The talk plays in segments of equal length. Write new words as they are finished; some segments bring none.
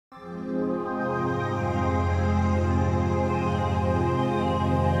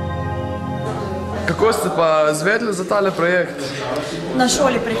Kako ste pa zvedeli za tale projekt? Na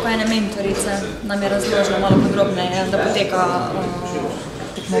šoli preko ene mentorice nam je razložila malo podrobneje, da poteka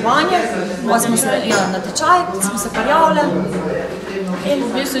tekmovanje. Pa smo se na tečaj, smo se prijavili. In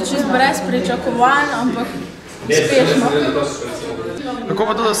v bistvu čist brez pričakovanj, ampak uspešno. Kako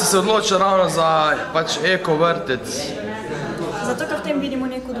pa to, da ste se odločili ravno za eko vrtec? Zato, ker v tem vidimo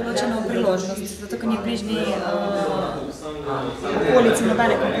neko določeno priložnost. Zato, ker ni v bližnji okolici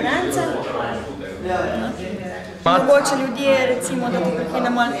nobene konkurence. Mogoče ljudje, recimo, da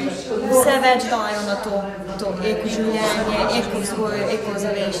vse več dajo na to eko življenje, eko vzgojo, eko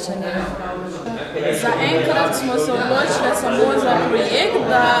zaveščanje. Zaenkrat smo se odločili samo za projekt,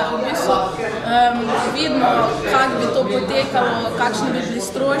 da v bistvu vidimo, kako bi to potekalo, kakšni bi bili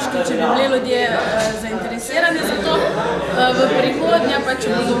stroški, če bi bili ljudje zainteresirani za to. V prihodnje pa,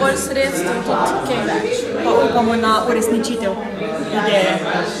 če bo dovolj sredstev, tudi kaj več. Pa upamo na uresničitev ideje.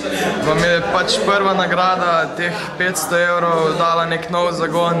 Vam je prva nagrada teh 500 € dala nek nov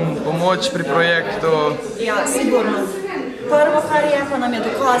zagon, pomoč pri projektu? Ja, sigurno. Prvo, kar je, pa nam je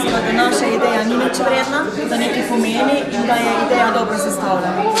dokazala, da naša ideja ni nič vredna, da nekaj pomeni in da je ideja dobro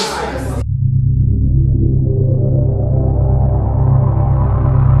sestavljena.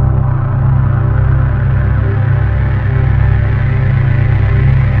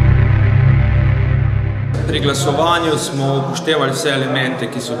 Pri glasovanju smo upoštevali vse elemente,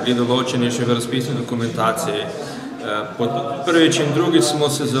 ki so bili določeni še v razpisni dokumentaciji. Prvič in drugič smo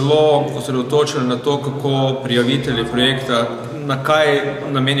se zelo osredotočili na to, kako prijavitelji projekta, na kaj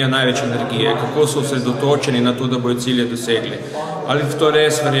namenijo največ energije, kako so osredotočeni na to, da bojo cilje dosegli. Ali v to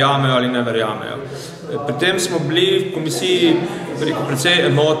res verjamejo ali ne verjamejo. Pri tem smo bili v komisiji precej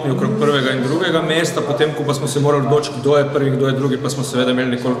enotni okrog prvega in drugega mesta, potem, ko pa smo se morali odločiti, kdo je prvi in kdo je drugi, pa smo seveda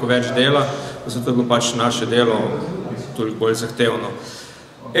imeli nekoliko več dela, zato je bilo naše delo toliko bolj zahtevno.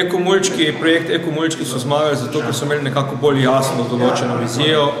 Projekt Eko-mulčki so zmagali zato, ker so imeli nekako bolj jasno določeno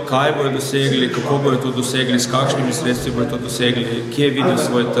vizijo, kaj bojo dosegli, kako bojo to dosegli, s kakšnimi sredstvi bojo to dosegli, kje vidijo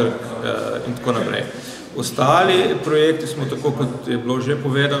svoj trg in tako naprej. Ostali projekti smo, tako kot je bilo že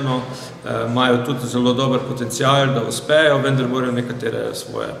povedano, imajo tudi zelo dober potencial, da uspejo, vendar morajo nekatere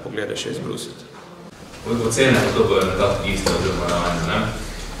svoje poglede še izbrusiti. Ocene pa to bojo nekako iste oziroma ravne, ne?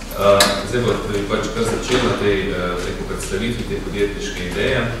 Zdaj bo kar začel na tej predstavitvi te podjetniške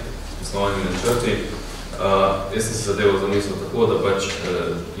ideje s poslovnimi načrti. Jaz sem se zadevo zamislil tako, da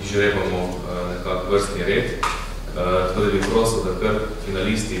izžrebamo nekako vrstni red, tako da bi prosil, da kar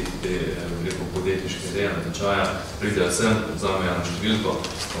finalisti te podjetniške ideje natečaja pridejo sem, vzamejo na številko,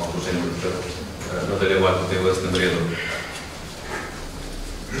 bomo potem nadaljevati po tem vrstnem redu.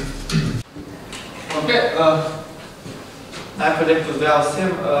 Najprej lep pozdrav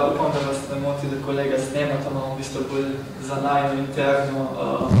vsem, upam, da vas ne moti, da kolega snema, to imamo v bistvu bolj za najno interno,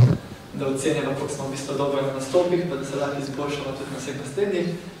 da ocenjamo, koliko smo v bistvu dobro na nastopih, pa da se lahko izboljšamo tudi na vseh naslednjih.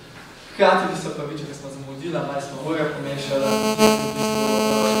 Hkrati bi se opravičili, ker smo zamudili, malo smo ure pomešali,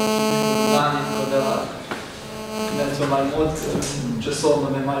 tako da me to malo mod, časovno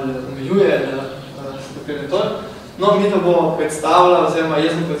me malo omejuje, da se dopredem to. No, mi to bomo predstavljali, oziroma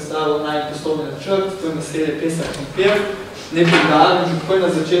jaz bom predstavljal najbolj poslovni načrt, to je naselje Pesek Krompir. Ne bi dali, že takoj na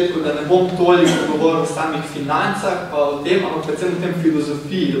začetku, da ne bom toliko govoril o samih financah, pa o tem, ampak predvsem o tem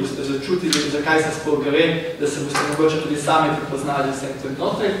filozofiji, da boste začutili, zakaj se sploh gre, da se boste mogoče tudi sami prepoznali vsem tem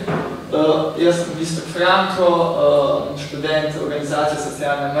notri. Jaz sem v bistvu Franko, študent organizacije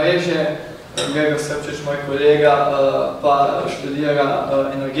socialne mreže, Gregor Srpčič, moj kolega, pa študira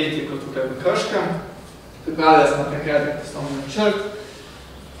energetiko tukaj v Krškem. Pripravljali smo takrat poslovni načrt.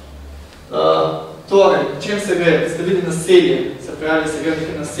 Torej, čem se gre? Ste videli naselje, se pravi, se gre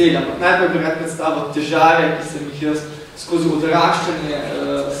nekaj naselja, ampak najprej bi rad predstavil težave, ki sem jih jaz skozi odraščanje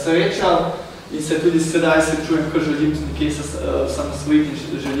srečal in se tudi sedaj srečujem, ker želim nekaj samosvojiti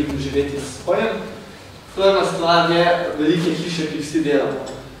in želim živeti s svojim. Prva stvar je velike hiše, ki vsi delamo.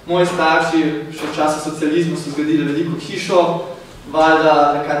 Moji starši še v času socializma so zgradili veliko hišo,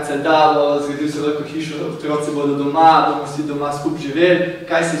 valjda nekaj se je dalo, zgradil se veliko hišo, otroci bodo doma, bomo vsi doma skup živeli.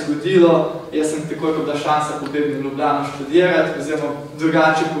 Kaj se je zgodilo? Jaz sem takoj, ko bila šansa, pobegnil v Ljubljano študirati, oziroma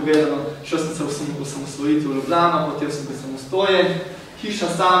drugače povedano, šel sem se osamosvojiti v Ljubljano, potem sem bil samostojen. Hiša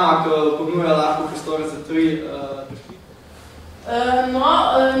sama, ko ponuja lahko prostore za 3.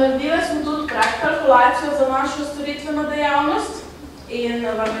 Naredili smo tudi kalkulacijo za našo storitveno dejavnost in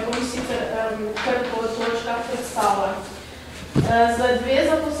vam je bom sicer kar po točkah predstavljala. Za 2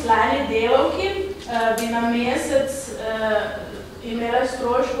 zaposleni delavki bi na mesec imeli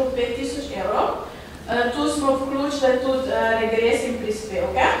stroškov 5000 €. Tu smo vključili tudi regres in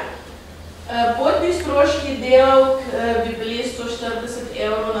prispevke. Potni stroški delavk bi bili 140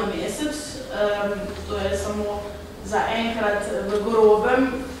 € na mesec, to je samo za enkrat v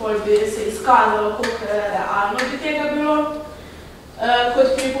grobem, pol bi se izkazalo, koliko realno bi tega bilo. Kot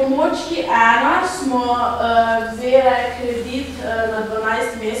pri pomočki 1 smo vzeli kredit na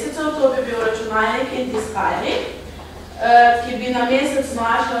 12 mesecev, to bi bil računalnik in tiskalnik, ki bi na mesec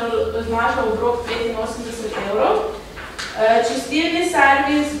znašal obrok 85 evrov. Čistilni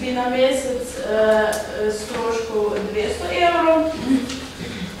servis bi na mesec stroškov 200 evrov.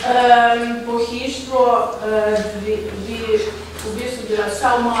 Pohištvo bi v bistvu bila vse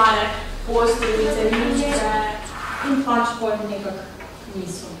omare, posteljice, ničke. In pač pojmo nekak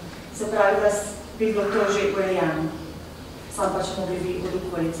niso. Se pravi, da bi bilo to že urejeno. Sam pač mogli bi od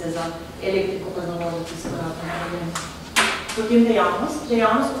okolice za elektriko pa za vodo, ki so naredili. Potem dejavnost.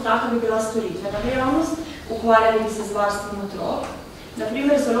 Dejavnost kot taka bi bila storitvena dejavnost, ukvarjali bi se z varstvom otrok.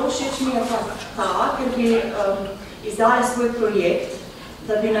 Naprimer, zelo všeč mi je pa ta, ker bi izdali svoj projekt,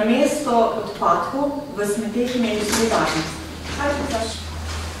 da bi namesto odpadkov v smeteh imeli solidarnost. Kaj pa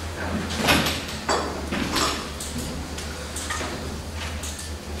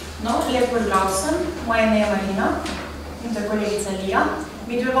No, lep pozdrav sem, moje ime je Marina in to je kolegica Lija.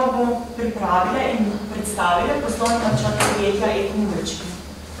 Mi dve vam bomo pripravile in predstavile poslovni načrt podjetja ideja.mov.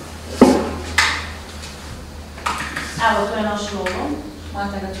 Evo, to je naš logo,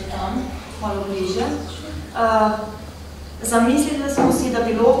 imate ga tudi tam, malo bliže. Zamislili smo si, da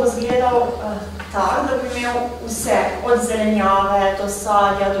bi logo izgledal tak, da bi imel vse, od zelenjave do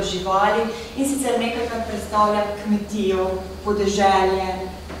sadja, do živali in sicer nekaj, kar predstavlja kmetijo,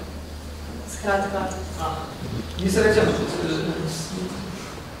 podeželje. Skratka. Mi se rečem,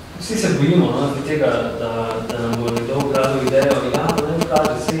 vsi se bojimo tega, da nam bo nekdo ukradil idejo. Ja, pa ne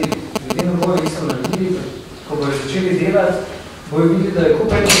ukradil, vsi ljudje ne bojo isto naredili, ko bojo začeli delati, bojo videli, da je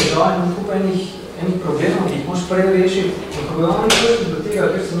kup enih težav in kup enih problemov, ki jih moš prej rešiti. Ko bojo oni prišli do tega,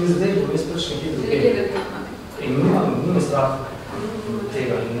 ker se mi zdaj, bom jaz prišli nekaj drugega. In nima strah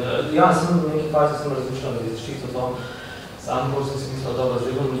tega. Ja, sem v nekaj fazi sem različila, da bi zaščito to. Sam bolj sem si mislil, dobro,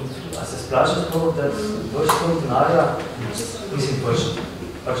 zdaj bom, a se splača to, da vrš to denarja, mislim,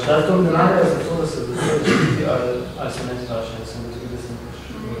 pač da to denarja za to, da se zaščiti, ali se ne splača, da sem tudi, da sem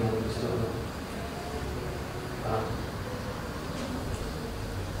imel investorno.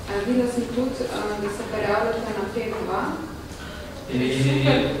 Videla si tudi, da se prijavljate na T2?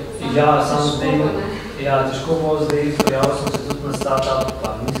 Ja, sam zdaj, ja, težko bo zdaj, prijavil sem se tudi na startup, pa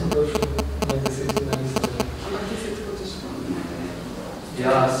nisem prišel na 10 na listu.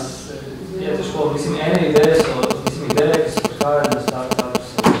 Ja, je težko. Mislim, ene ideje so, ideje, ki so prihajajo na startup,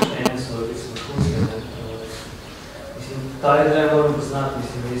 ene so res vrhunske. Mislim, ta ideja moram poznati,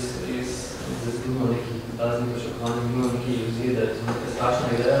 mislim, res zazdimo nekih raznih pričakovanj, imamo nekaj iluzije, da je to nekaj strašna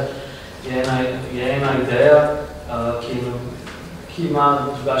ideja. Je ena ideja, ki ima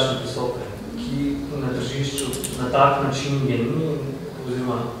drugačne postopke, ki na tržišču na tak način je ni,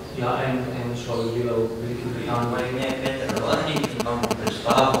 oziroma ja, en človek dela v Veliki Britaniji. Moje ime je Peter Rodnik in vam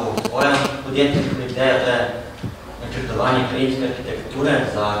predstavil svojo podjetniško idejo, to je načrtovanje krajinske arhitekture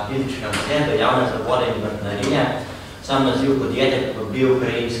za fizične osebe, javne zavode in vrtnarije. Sam naziv podjetja pa bil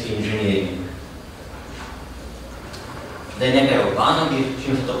krajinski inženjering. Zdaj nekaj o panogi,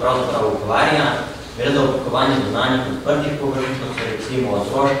 čim se to pravzaprav ukvarja. Gre za oblikovanje zunanjih odprtih površin, kot so recimo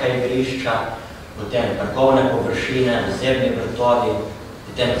otroška igrišča, potem parkovne površine, zasebni vrtovi,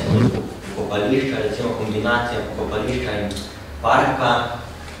 potem pokopališča, recimo kombinacija pokopališča in parka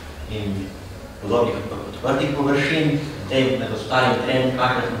in podobnih odprtih površin. Zdaj med ostalim trend,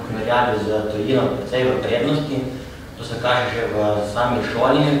 kakor smo primerjali z tujino precej v prednosti. To se kaže že v sami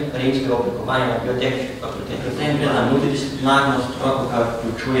šoli krajinskega oblikovanja na biotehnički fakulteti. Potem gre za multidisciplinarno stroko, kar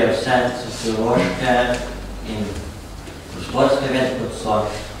vključuje vse sociološke in prostorske vede, kot so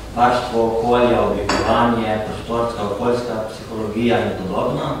varstvo okolja, oblikovanje, prostorska, okoljska psihologija in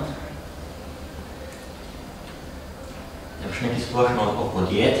podobno. Še nekaj splošno o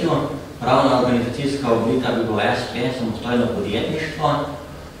podjetju. Pravna organizacijska oblika bi bilo SP, samostojno podjetništvo,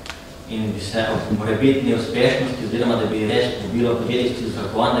 in bi se ob morebitni uspešnosti, oziroma da bi res pobilo podjetniški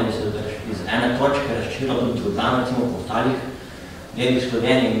zakon, da bi se iz ene točke razširilo tudi drugam, recimo po ostalih delih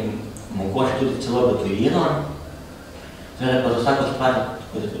Slovenije in mogoče tudi celo v tujino. Seveda pa za vsako stvar,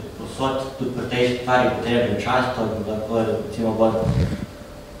 posod tudi pri tej stvari potreben čas, to bi lahko recimo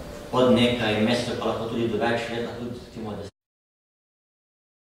od nekaj mesecev, pa lahko tudi do več let, tudi recimo 10